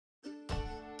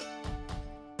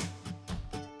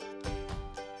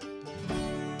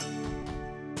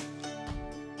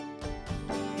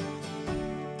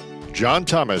John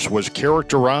Thomas was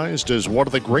characterized as one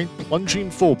of the great plunging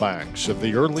fullbacks of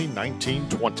the early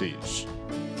 1920s.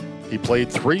 He played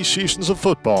 3 seasons of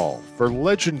football for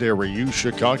legendary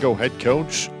UChicago head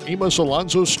coach Amos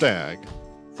Alonzo Stagg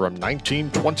from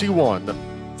 1921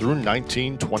 through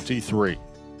 1923.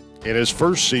 In his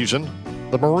first season,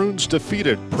 the Maroons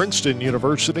defeated Princeton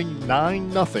University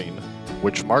 9-0,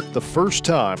 which marked the first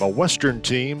time a Western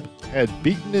team had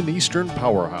beaten an Eastern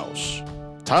powerhouse.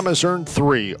 Thomas earned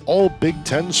 3 All-Big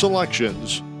Ten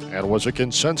selections and was a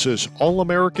consensus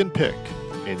All-American pick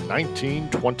in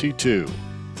 1922,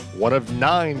 one of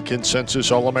 9 consensus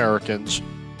All-Americans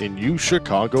in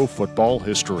UChicago football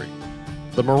history.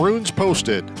 The Maroons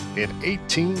posted an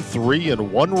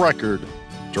 18-3-1 record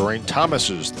during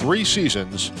Thomas's 3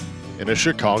 seasons in a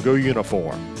Chicago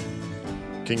uniform.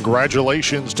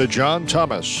 Congratulations to John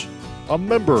Thomas, a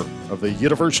member of the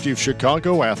University of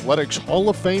Chicago Athletics Hall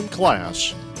of Fame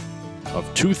class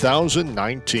of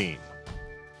 2019.